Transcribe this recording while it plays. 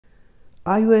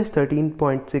iOS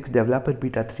 13.6 Developer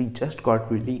Beta 3 just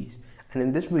got released, and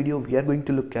in this video we are going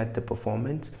to look at the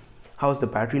performance, how's the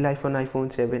battery life on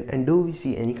iPhone 7, and do we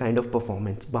see any kind of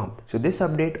performance bump. So this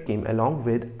update came along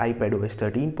with iPadOS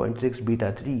 13.6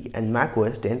 Beta 3 and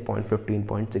macOS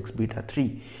 10.15.6 Beta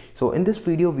 3. So in this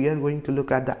video we are going to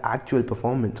look at the actual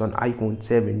performance on iPhone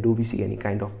 7, do we see any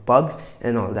kind of bugs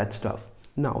and all that stuff.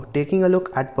 Now taking a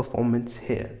look at performance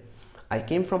here. I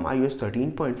came from iOS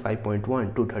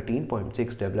 13.5.1 to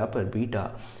 13.6 developer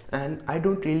beta, and I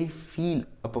don't really feel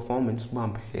a performance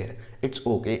bump here. It's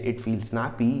okay, it feels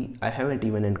snappy. I haven't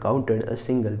even encountered a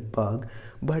single bug,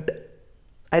 but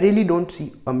I really don't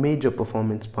see a major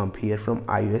performance bump here from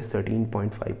iOS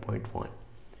 13.5.1.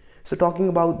 So talking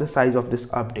about the size of this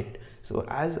update, so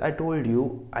as I told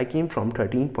you, I came from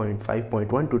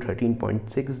 13.5.1 to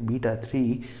 13.6 beta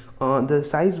 3. The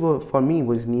size for me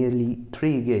was nearly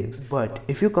 3 gigs, but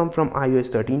if you come from iOS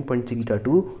 13.6 beta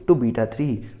 2 to beta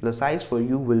 3, the size for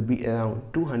you will be around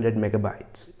 200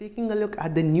 megabytes. Taking a look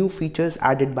at the new features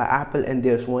added by Apple, and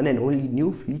there's one and only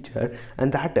new feature,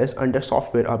 and that is under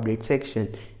software update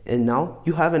section. And now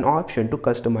you have an option to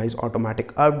customize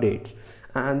automatic updates,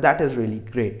 and that is really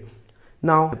great.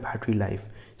 Now the battery life.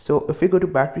 So if you go to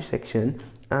battery section,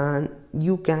 and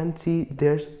you can see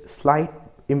there's slight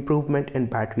improvement in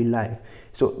battery life.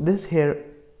 So this here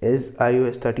is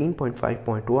iOS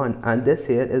 13.5.1 and this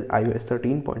here is iOS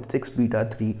 13.6 beta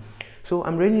 3. So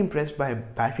I'm really impressed by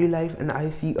battery life, and I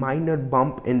see a minor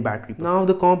bump in battery. Now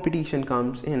the competition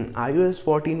comes in iOS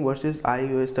 14 versus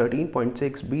iOS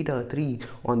 13.6 beta 3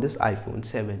 on this iPhone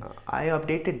 7. I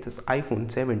updated this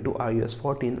iPhone 7 to iOS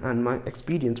 14 and my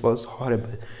experience was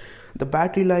horrible. The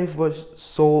battery life was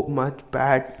so much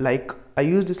bad. Like, I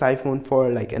used this iPhone for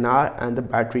like an hour and the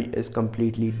battery is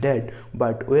completely dead.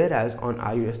 But whereas on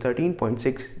iOS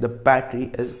 13.6 the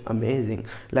battery is amazing.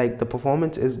 Like, the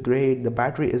performance is great, the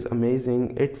battery is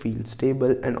amazing, it feels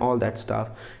stable and all that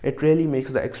stuff. It really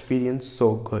makes the experience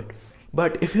so good.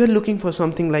 But if you're looking for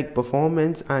something like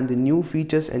performance and the new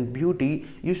features and beauty,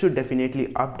 you should definitely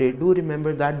update. Do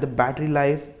remember that the battery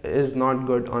life is not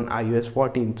good on iOS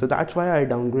 14. So that's why I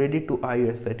downgraded to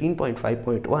iOS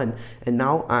 13.5.1, and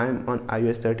now I'm on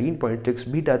iOS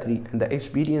 13.6 beta 3, and the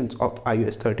experience of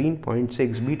iOS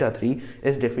 13.6 beta 3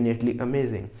 is definitely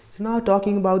amazing. So now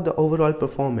talking about the overall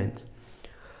performance.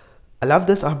 I love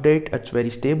this update. It's very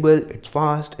stable, it's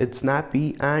fast, it's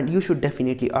snappy, and you should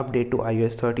definitely update to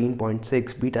iOS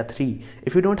 13.6 beta 3.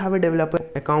 If you don't have a developer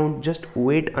account, just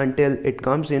wait until it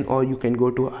comes in, or you can go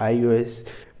to iOS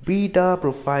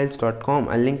betaprofiles.com.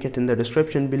 I'll link it in the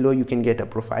description below. You can get a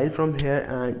profile from here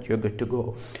and you're good to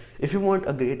go. If you want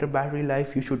a greater battery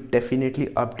life, you should definitely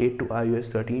update to iOS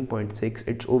 13.6.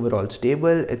 It's overall stable,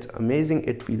 it's amazing,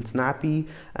 it feels snappy,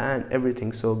 and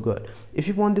everything's so good. If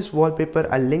you want this wallpaper,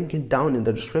 I'll link it down in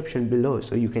the description below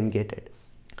so you can get it.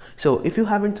 So if you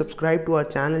haven't subscribed to our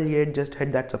channel yet, just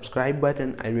hit that subscribe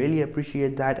button. I really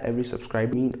appreciate that. Every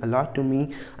subscribe means a lot to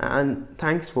me, and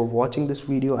thanks for watching this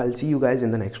video. I'll see you guys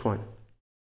in the next one.